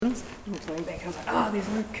Something back. I was like, there's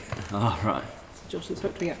no. Oh, right. Josh has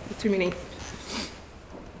hooked me up with too many.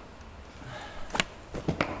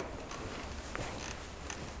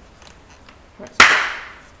 Right, so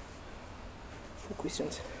 4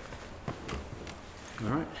 questions. All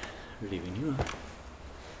right. Ready when you are.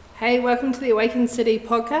 Hey, welcome to the Awaken City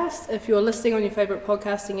podcast. If you're listening on your favourite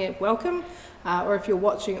podcasting app, welcome. Or if you're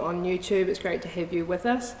watching on YouTube, it's great to have you with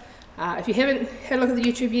us. If you haven't had a look at the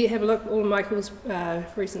YouTube yet, have a look. All of Michael's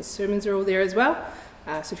recent sermons are all there as well.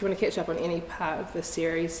 So if you want to catch up on any part of the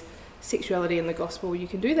series, Sexuality in the Gospel, you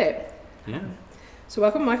can do that. Yeah. So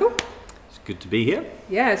welcome, Michael. It's good to be here.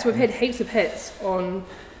 Yeah, so we've had heaps of hits on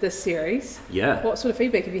this series. Yeah. What sort of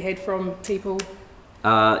feedback have you had from people?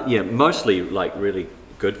 Yeah, mostly like really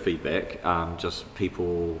good feedback. Just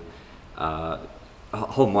people,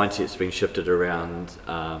 whole mindset's been shifted around,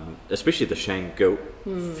 especially the shame, guilt,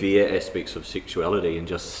 fear aspects of sexuality, and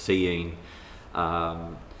just seeing, I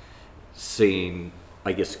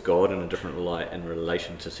guess, God in a different light in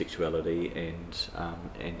relation to sexuality, and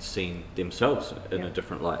seeing themselves in a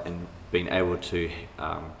different light, and being able to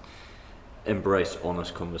embrace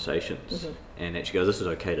honest conversations and actually go, this is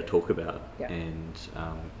okay to talk about, and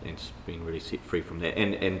being really set free from that.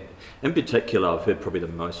 And in particular, I've heard probably the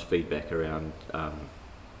most feedback around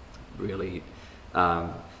really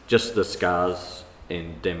just the scars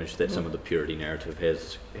and damage that some of the purity narrative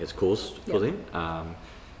has caused for them.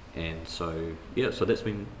 And so so that's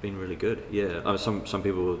been really good. Yeah, some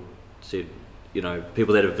people said,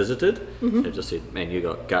 people that have visited have just said, man, you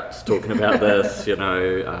got guts talking about this,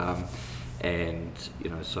 and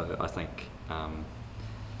so I think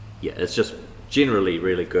it's just generally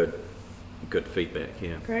really good feedback.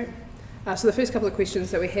 Yeah. Great. So the first couple of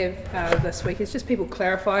questions that we have this week is just people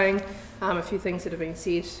clarifying a few things that have been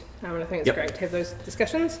said, and I think it's great to have those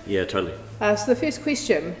discussions. Yeah, totally. So the first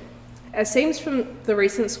question: it seems from the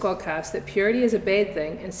recent Squadcast that purity is a bad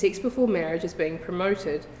thing and sex before marriage is being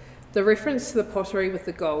promoted. The reference to the pottery with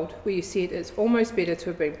the gold, where you said it's almost better to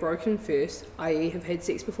have been broken first, i.e. have had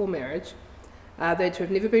sex before marriage, than to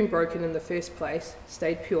have never been broken in the first place,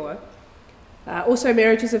 stayed pure. Also,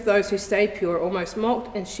 marriages of those who stayed pure are almost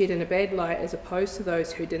mocked and shed in a bad light as opposed to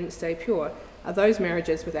those who didn't stay pure. Are those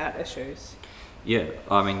marriages without issues? Yeah,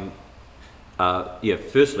 I mean,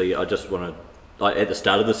 firstly, I just want to, at the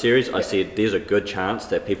start of the series, I said there's a good chance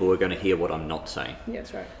that people are going to hear what I'm not saying. Yeah,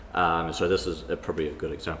 that's right. So this is probably a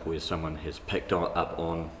good example where someone has picked up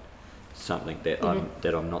on something that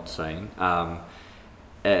I'm not saying.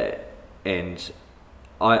 And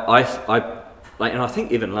I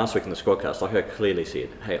think even last week in the Squadcast, I clearly said,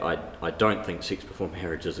 hey, I don't think sex before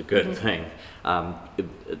marriage is a good thing.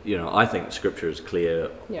 I think Scripture is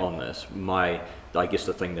clear on this. I guess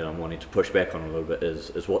the thing that I'm wanting to push back on a little bit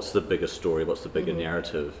is what's the bigger story, what's the bigger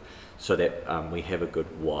narrative, so that we have a good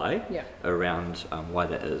why around why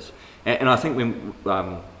that is. And I think when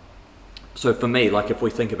so for me, like if we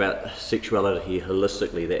think about sexuality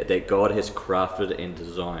holistically, that God has crafted and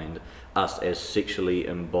designed us as sexually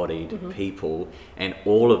embodied people, and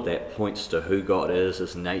all of that points to who God is,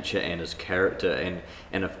 his nature and his character,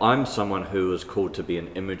 and if I'm someone who is called to be an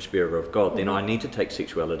image bearer of God, then I need to take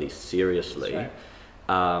sexuality seriously.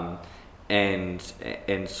 Right.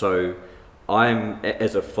 And so I'm,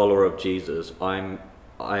 as a follower of Jesus,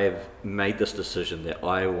 I've made this decision that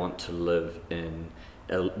I want to live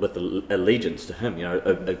with allegiance to him,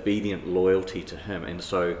 obedient loyalty to him, and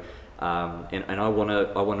so and I want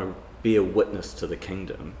to be a witness to the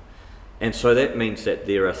kingdom, and so that means that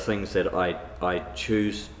there are things that I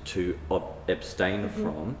choose to abstain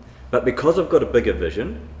from, but because I've got a bigger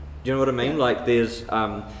vision, do you know what I mean? Like there's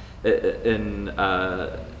I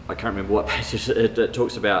can't remember what passage it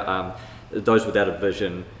talks about those without a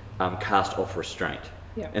vision cast off restraint.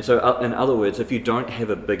 Yeah. And so, in other words, if you don't have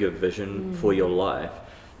a bigger vision for your life,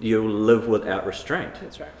 you'll live without restraint.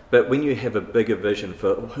 That's right. But when you have a bigger vision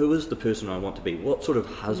for who is the person I want to be, what sort of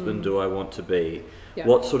husband do I want to be,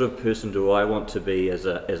 what sort of person do I want to be as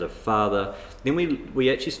a father, then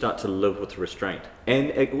we actually start to live with restraint. And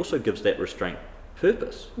it also gives that restraint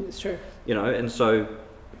purpose. That's true. And so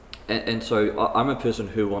I'm a person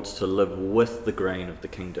who wants to live with the grain of the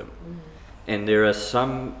kingdom. And there are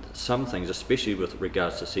some things, especially with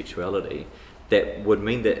regards to sexuality, that would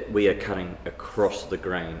mean that we are cutting across the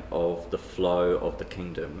grain of the flow of the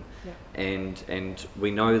kingdom. Yeah. And we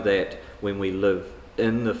know that when we live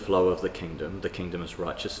in the flow of the kingdom is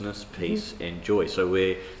righteousness, peace, and joy. So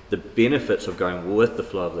the benefits of going with the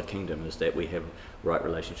flow of the kingdom is that we have right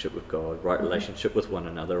relationship with God, right relationship with one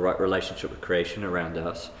another, right relationship with creation around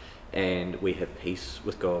us, and we have peace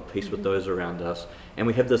with God, peace with those around us, and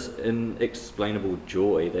we have this inexplainable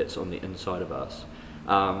joy that's on the inside of us.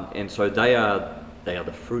 And so they are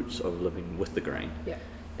the fruits of living with the grain. Yeah.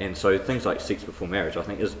 And so things like sex before marriage, I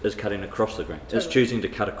think, is cutting across the grain. Totally. It's choosing to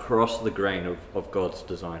cut across the grain of God's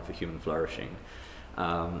design for human flourishing.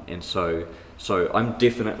 And so I'm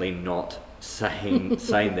definitely not saying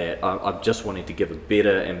that. I'm just wanting to give a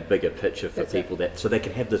better and bigger picture for people so they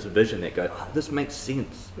can have this vision that goes, oh, this makes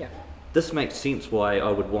sense. Yeah. This makes sense why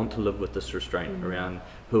I would want to live with this restraint around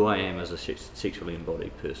who I am as a sexually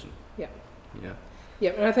embodied person. Yeah. Yeah.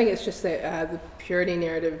 Yeah, and I think it's just that the purity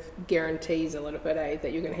narrative guarantees a little bit,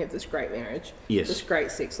 that you're going to have this great marriage, yes, this great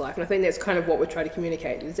sex life, and I think that's kind of what we're trying to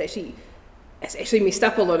communicate. It's actually messed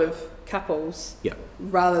up a lot of couples, yeah,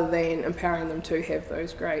 rather than empowering them to have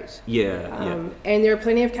those great. Yeah. And there are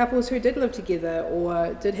plenty of couples who did live together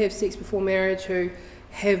or did have sex before marriage who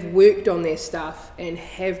have worked on their stuff and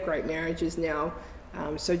have great marriages now.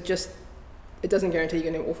 So just, it doesn't guarantee you're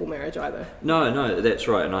going to have an awful marriage either. No, that's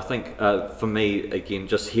right. And I think for me, again,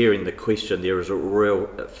 just hearing the question, there is a real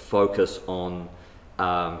focus on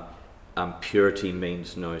purity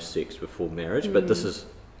means no sex before marriage. But this is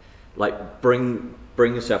like bring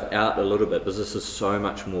yourself out a little bit, because this is so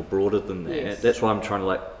much more broader than that. Yes. That's why I'm trying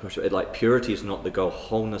to push it. Like, purity is not the goal,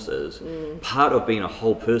 wholeness is. Part of being a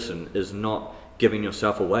whole person is not giving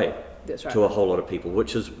yourself away to a whole lot of people,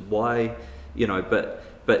 which is why, but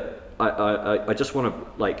I just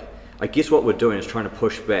want to, I guess what we're doing is trying to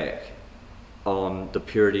push back on the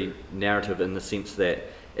purity narrative in the sense that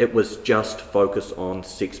it was just focused on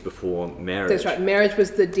sex before marriage. That's right. Marriage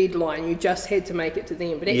was the deadline. You just had to make it to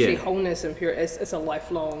them. But actually, wholeness and purity is a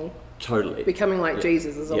lifelong. Totally. Becoming like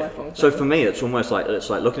Jesus is a lifelong thing. So for me, it's almost like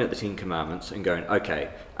looking at the 10 Commandments and going, okay,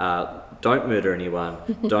 don't murder anyone,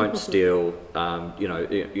 don't steal. You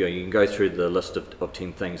can go through the list of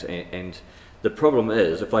 10 things, and the problem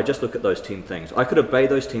is, if I just look at those 10 things, I could obey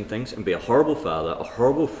those 10 things and be a horrible father, a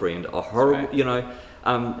horrible friend, a horrible,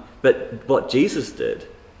 but what Jesus did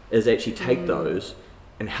is actually take those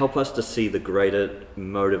and help us to see the greater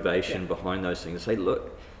motivation behind those things. Say,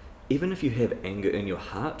 look, even if you have anger in your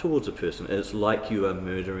heart towards a person, it's like you are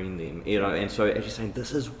murdering them, and so actually saying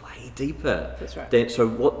this is way deeper. That's right.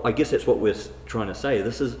 I guess that's what we're trying to say.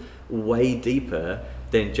 This is way deeper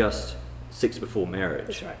than just sex before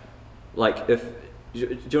marriage. That's right. Do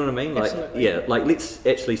you know what I mean? Absolutely. Let's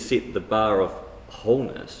actually set the bar of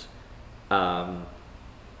wholeness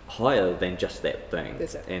higher than just that thing.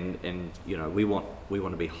 That's it. And we want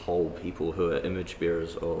to be whole people who are image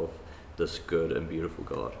bearers of this good and beautiful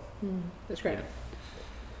God. That's great. Yeah.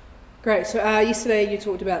 Great. So yesterday you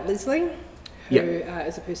talked about Leslie, who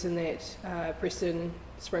is a person that Preston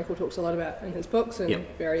Sprinkle talks a lot about in his books and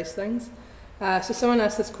various things. So someone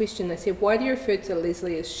asked this question. They said, why do you refer to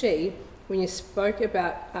Leslie as she when you spoke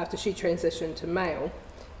about after she transitioned to male?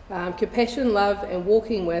 Compassion, love, and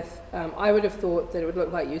walking with, I would have thought that it would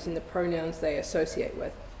look like using the pronouns they associate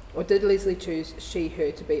with. Or did Leslie choose she,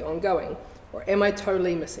 her to be ongoing? Or am I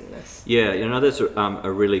totally missing this? Yeah, that's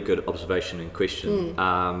a really good observation and question.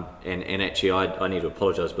 And actually, I need to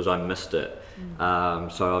apologise because I missed it.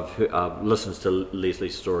 So I've listened to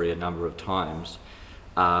Leslie's story a number of times.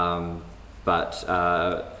 But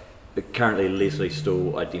currently Leslie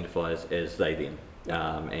still identifies as they, them.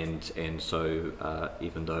 And so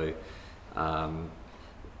even though I'm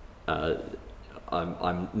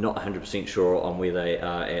not 100% sure on where they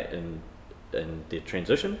are at in their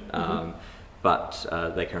transition,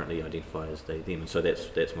 but they currently identify as they, them, and so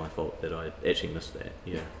that's my fault that I actually missed that.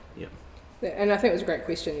 Yeah. And I think it was a great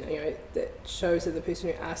question, that shows that the person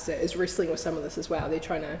who asked it is wrestling with some of this as well. They're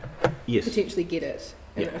trying to potentially get it.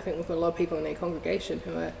 And I think with a lot of people in their congregation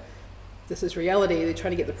who are, this is reality, they're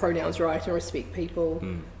trying to get the pronouns right and respect people.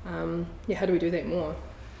 How do we do that more?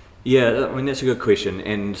 Yeah, I mean, that's a good question.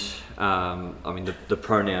 And the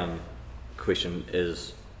pronoun question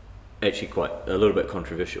is actually quite a little bit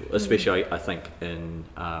controversial, especially I think in,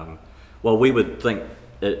 we would think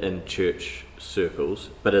in church circles,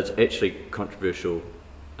 but it's actually controversial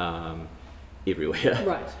everywhere.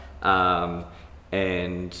 Right.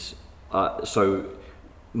 So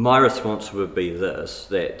my response would be this,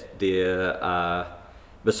 that there are,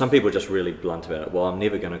 but some people are just really blunt about it. Well, I'm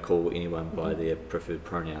never going to call anyone by their preferred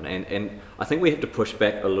pronoun. And I think we have to push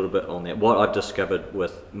back a little bit on that. What I've discovered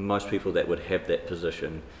with most people that would have that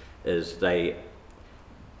position is they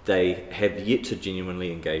have yet to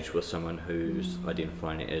genuinely engage with someone who's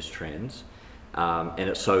identifying as trans. And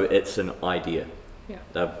it's an idea.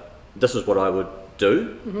 Yeah. This is what I would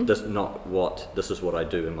do, this is what I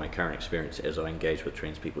do in my current experience as I engage with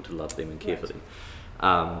trans people to love them and care for them.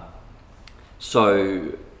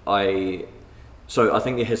 So So I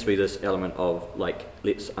think there has to be this element of like,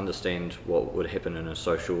 let's understand what would happen in a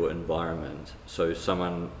social environment. So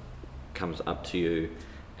someone comes up to you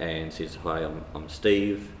and says, "Hi, I'm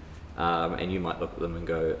Steve," and you might look at them and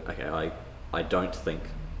go, "Okay, I don't think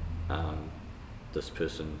this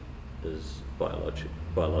person is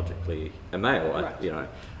biologically a male."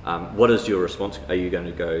 Right. What is your response? Are you going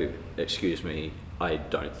to go, "Excuse me, I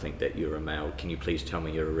don't think that you're a male. Can you please tell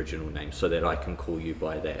me your original name so that I can call you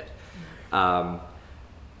by that?"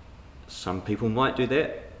 Some people might do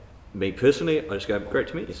that. Me personally, I just go, "Great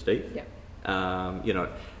to meet you, Steve." Yeah.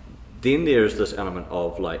 Then there's this element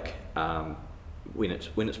of like when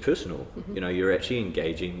it's personal. Mm-hmm. You're actually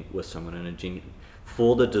engaging with someone in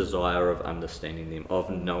for the desire of understanding them, of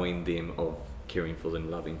knowing them, of caring for them,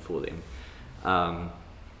 loving for them,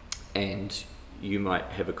 and you might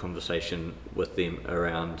have a conversation with them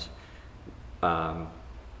around,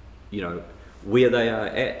 where they are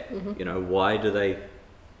at. Mm-hmm. Why do they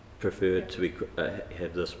prefer to be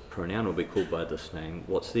have this pronoun or be called by this name?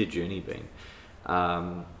 What's their journey been?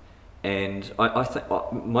 And I think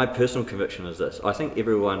my personal conviction is this: I think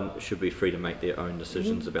everyone should be free to make their own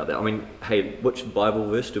decisions about that. I mean, hey, which Bible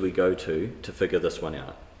verse do we go to figure this one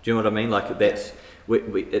out? Do you know what I mean? Like that's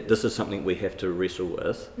this is something we have to wrestle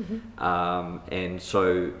with, and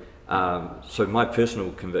so my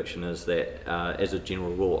personal conviction is that as a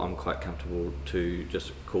general rule, I'm quite comfortable to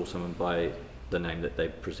just call someone by the name that they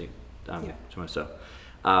present to myself.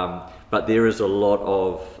 But there is a lot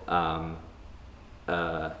of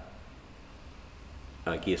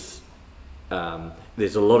I guess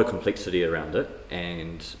there's a lot of complexity around it,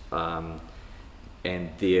 and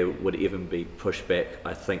there would even be pushback,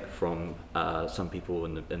 I think, from some people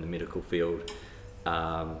in the medical field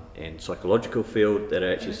and psychological field that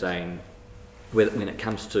are actually saying, when it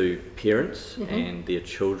comes to parents and their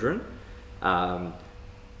children,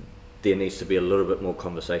 there needs to be a little bit more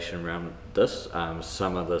conversation around this.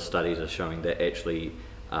 Some of the studies are showing that actually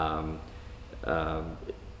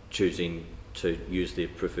choosing to use their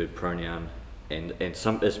preferred pronoun, and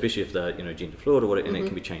some, especially if they're gender fluid or whatever, and it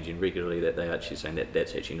can be changing regularly, that they're actually saying that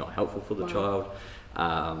that's actually not helpful for the child.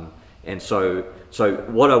 And so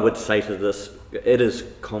what I would say to this, it is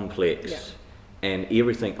complex, and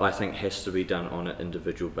everything I think has to be done on an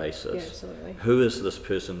individual basis. Yeah, absolutely. Who is this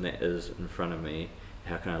person that is in front of me?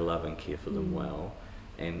 How can I love and care for them well,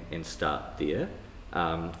 and start there.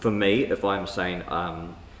 For me, if I'm saying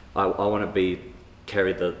I want to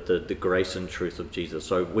carry the grace and truth of Jesus.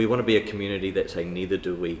 So we want to be a community that say, neither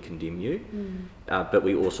do we condemn you, but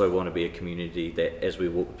we also want to be a community that, as we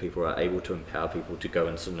walk with people, are able to empower people to go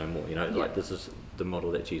and to know more. Like this is the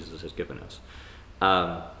model that Jesus has given us.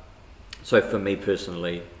 So for me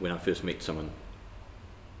personally, when I first meet someone,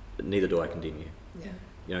 neither do I condemn you.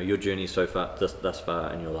 Yeah. Your journey so far, thus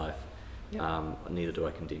far in your life, Yeah. neither do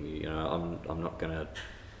I condemn you. I'm not going to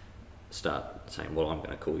start saying, well, I'm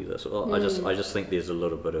going to call you this. Well, I just think there's a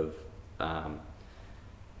little bit of I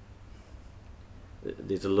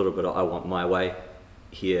want my way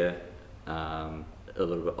here, a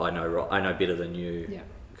little bit I know better than you,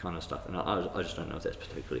 kind of stuff, and I just don't know if that's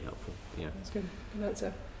particularly helpful. That's good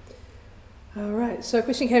answer. All right, so a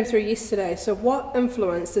question came through yesterday. So what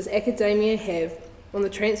influence does academia have on the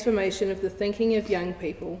transformation of the thinking of young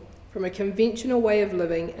people from a conventional way of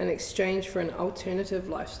living in exchange for an alternative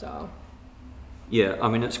lifestyle? Yeah, I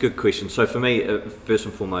mean, it's a good question. So for me, first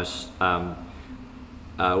and foremost,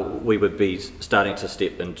 we would be starting to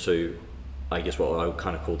step into, I guess, what I would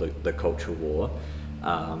kind of call the culture war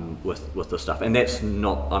with the stuff. And that's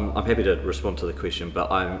not, I'm happy to respond to the question, but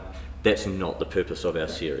that's not the purpose of our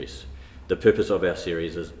series. The purpose of our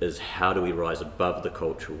series is how do we rise above the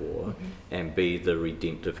culture war and be the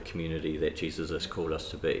redemptive community that Jesus has called us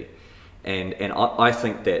to be. And I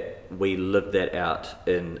think that we live that out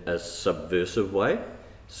in a subversive way.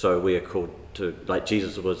 So we are called to, like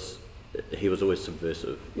Jesus was always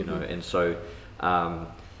subversive, and so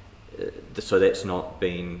that's not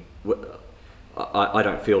been, I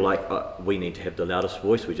don't feel like we need to have the loudest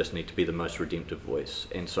voice, we just need to be the most redemptive voice.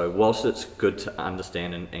 And so whilst it's good to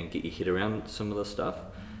understand and get your head around some of this stuff,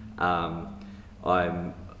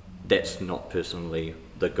 that's not personally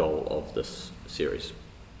the goal of this series.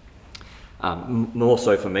 More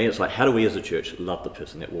so for me, it's like, how do we as a church love the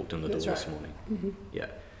person that walked in the door this morning?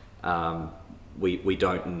 We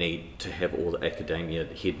don't need to have all the academia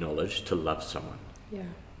head knowledge to love someone.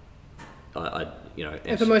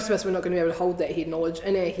 And for most of us, we're not going to be able to hold that head knowledge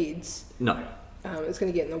in our heads. No. It's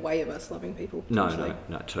going to get in the way of us loving people. No,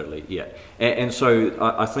 totally, yeah. And so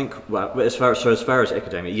I think, well, as far as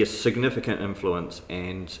academia, yes, significant influence,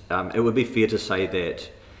 and it would be fair to say that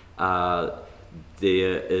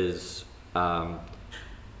there is there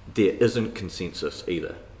isn't consensus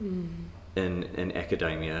either in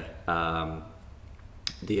academia.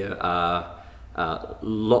 There are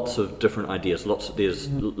lots of different ideas. There's,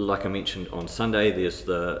 like I mentioned on Sunday, there's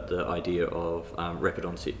the idea of rapid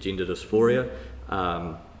onset gender dysphoria,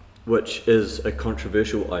 which is a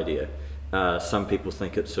controversial idea. Some people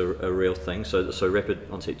think it's a real thing. So rapid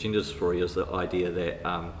onset gender dysphoria is the idea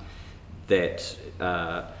that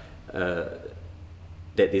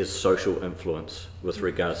there's social influence with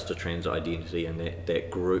regards to trans identity, and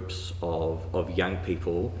that groups of young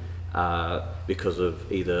people, because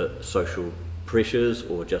of either social pressures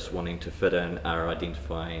or just wanting to fit in, are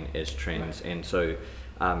identifying as trans. Right.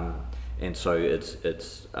 And so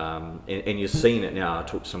it's and you're seeing it now. I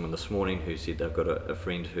talked to someone this morning who said they've got a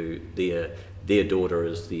friend who their daughter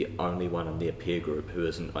is the only one in their peer group who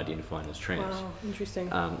isn't identifying as trans. Wow, interesting.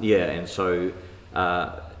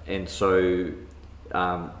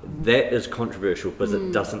 That is controversial because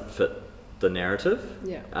it doesn't fit the narrative.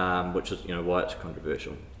 Yeah. Which is why it's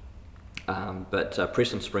controversial. But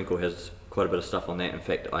Preston Sprinkle has quite a bit of stuff on that. In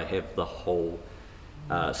fact, I have the whole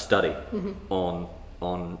study on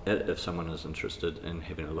it if someone is interested in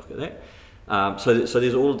having a look at that. So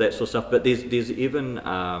there's all of that sort of stuff. But there's even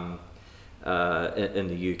in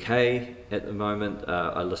the UK at the moment,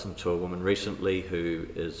 I listened to a woman recently who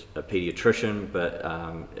is a paediatrician, but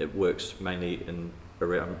it works mainly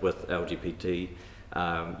around with LGBT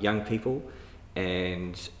young people,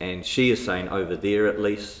 and she is saying over there at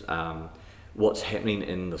least what's happening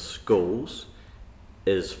in the schools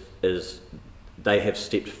is they have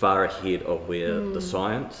stepped far ahead of where the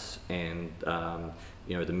science and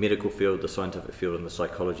the medical field, the scientific field, and the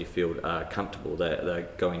psychology field are comfortable. They're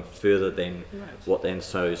going further than what. And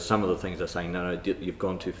so some of the things they're saying, no, you've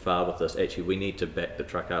gone too far with this. Actually, we need to back the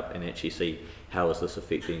truck up and actually see how is this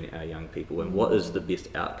affecting our young people, and what is the best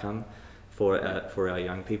outcome for our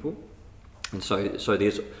young people. And so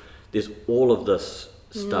there's all of this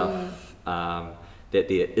stuff that there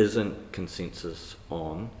isn't consensus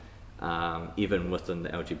on, even within the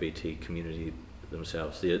LGBT community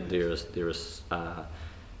themselves. There is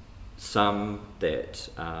some that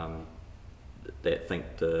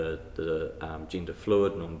think the gender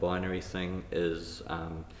fluid, non-binary thing is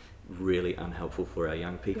really unhelpful for our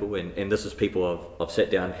young people, and this is people I've sat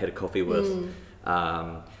down, had a coffee with,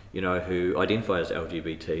 who identify as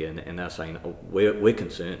LGBT, and they're saying, oh, we're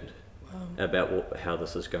concerned about how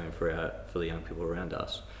this is going for the young people around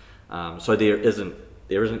us. So there isn't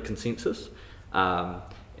consensus,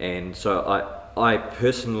 and so I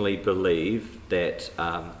personally believe that,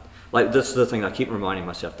 this is the thing I keep reminding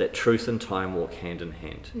myself, that truth and time walk hand in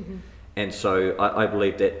hand. And so I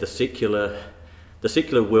believe that the secular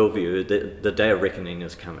worldview, the day of reckoning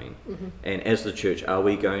is coming. And as the church, are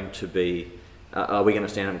we going to stand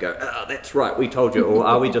up and go, oh, that's right, we told you, or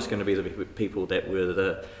are we just going to be the people that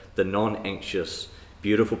were the non-anxious,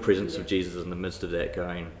 beautiful presence of Jesus in the midst of that,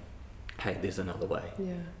 going, hey, there's another way.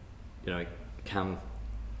 Come,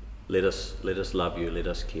 let us love you, let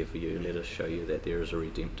us care for you, let us show you that there is a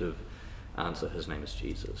redemptive answer. His name is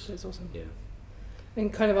Jesus. That's awesome. Yeah.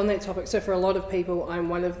 And kind of on that topic, so for a lot of people, I'm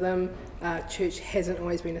one of them, church hasn't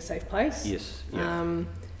always been a safe place. Yes. Yeah.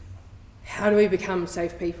 How do we become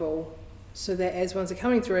safe people so that as ones are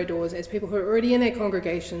coming through our doors, as people who are already in our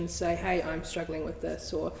congregations say, hey, I'm struggling with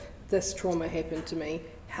this, or this trauma happened to me,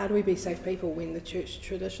 how do we be safe people when the church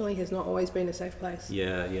traditionally has not always been a safe place?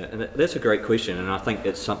 Yeah, and that's a great question, and I think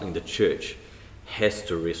it's something the church has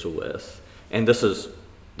to wrestle with. And this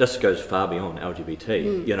goes far beyond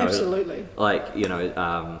LGBT. Absolutely. Right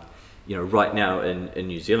now in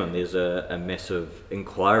New Zealand, there's a massive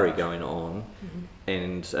inquiry going on,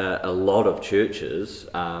 and a lot of churches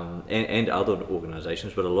and other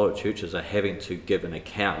organisations, but a lot of churches are having to give an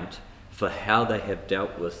account for how they have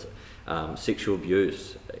dealt with sexual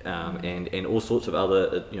abuse and all sorts of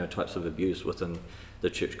other types of abuse within the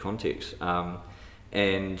church context,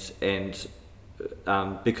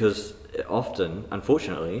 because often,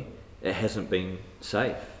 unfortunately, it hasn't been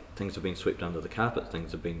safe. Things have been swept under the carpet.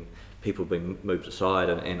 People have been moved aside,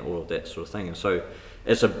 and all of that sort of thing. And so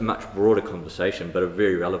it's a much broader conversation, but a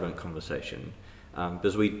very relevant conversation,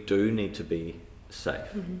 because we do need to be safe.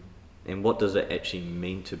 And what does it actually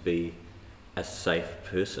mean to be a safe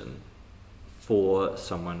person for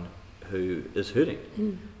someone who is hurting?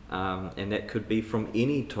 And that could be from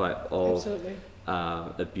any type of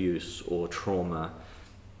abuse or trauma.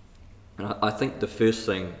 And I think the first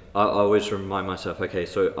thing I always remind myself, okay,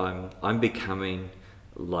 so I'm becoming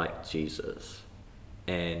like Jesus,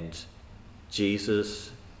 and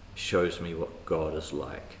Jesus shows me what God is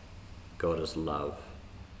like. God is love.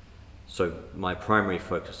 So my primary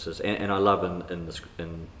focus is, and I love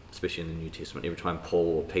especially in the New Testament, every time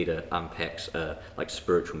Paul or Peter unpacks like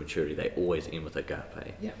spiritual maturity, they always end with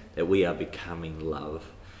agape, that we are becoming love.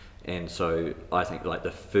 And so I think like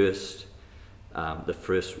the first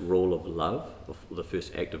rule of love, or the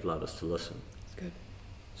first act of love, is to listen. That's good.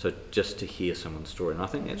 So just to hear someone's story, and I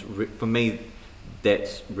think that's for me,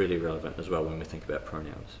 that's really relevant as well when we think about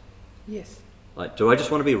pronouns. Yes. Like, do I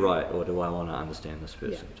just want to be right, or do I want to understand this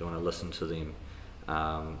person? Do I want to listen to them?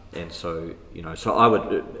 And so, so I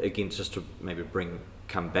would, again, just to maybe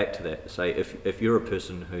come back to that, say if you're a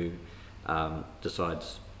person who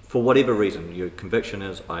decides, for whatever reason, your conviction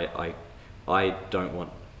is, I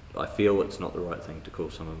feel it's not the right thing to call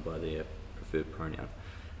someone by their preferred pronoun.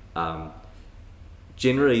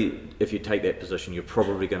 Generally, if you take that position, you're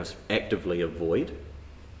probably going to actively avoid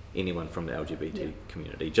anyone from the LGBT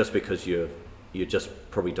community, just because you just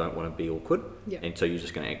probably don't want to be awkward, and so you're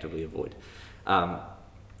just going to actively avoid.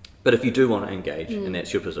 But if you do want to engage, and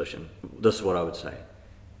that's your position, this is what I would say: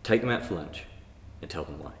 take them out for lunch and tell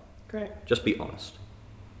them why. Great. Just be honest.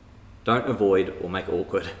 Don't avoid or make it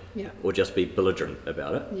awkward, or just be belligerent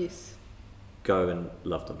about it. Yes. Go and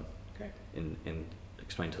love them. Great. And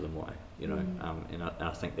explain to them why. And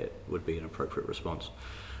I think that would be an appropriate response.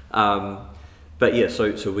 But yeah,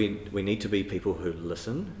 so we need to be people who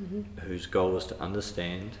listen, whose goal is to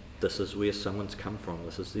understand this is where someone's come from,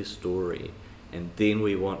 this is their story, and then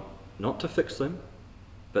we want not to fix them,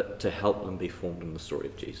 but to help them be formed in the story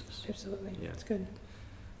of Jesus. Absolutely. Yeah. That's good.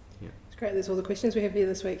 Yeah. It's great. That's all the questions we have here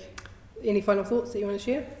this week. Any final thoughts that you want to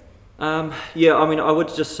share? I would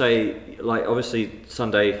just say, like, obviously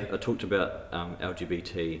Sunday I talked about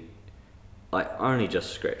LGBT. I only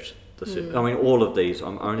just scratched the surface. I mean, all of these,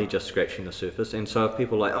 I'm only just scratching the surface. And so if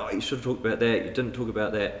people are like, oh, you should have talked about that, you didn't talk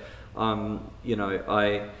about that, I'm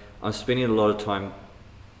spending a lot of time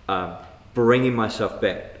bringing myself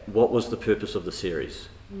back. What was the purpose of the series?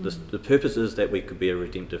 The purpose is that we could be a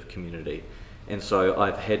redemptive community. And so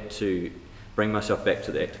I've had to bring myself back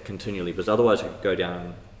to that continually, because otherwise I could go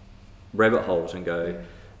down rabbit holes and go,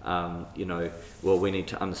 well, we need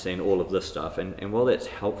to understand all of this stuff. And while that's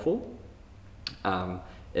helpful,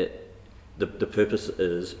 the purpose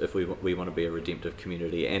is if we want to be a redemptive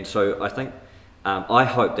community. And so I think, I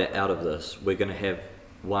hope that out of this, we're going to have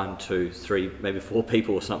 1, 2, 3, maybe 4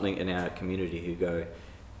 people or something in our community who go,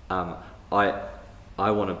 I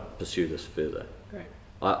want to pursue this further. Great.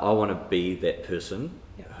 I want to be that person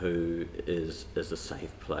who is a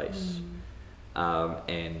safe place.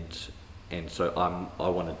 And so I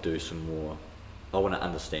want to do some more, I want to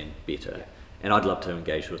understand better. And I'd love to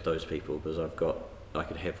engage with those people, because I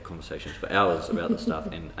could have conversations for hours about the stuff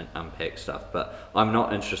and unpack stuff, but I'm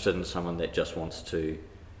not interested in someone that just wants to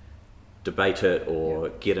debate it or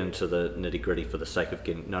get into the nitty gritty for the sake of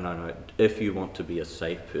getting, no. If you want to be a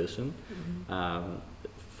safe person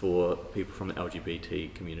for people from the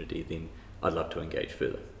LGBT community, then I'd love to engage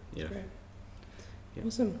further. Yeah. Great. Yeah.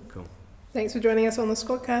 Awesome. Cool. Thanks for joining us on the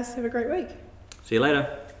Squadcast. Have a great week. See you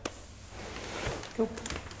later. Cool.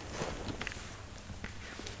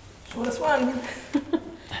 Shortest one.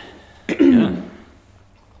 Yeah.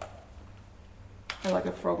 I had like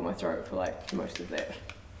a frog in my throat for like most of that.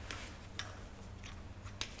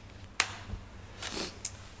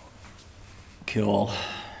 Cool.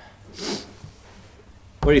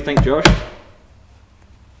 What do you think, Josh?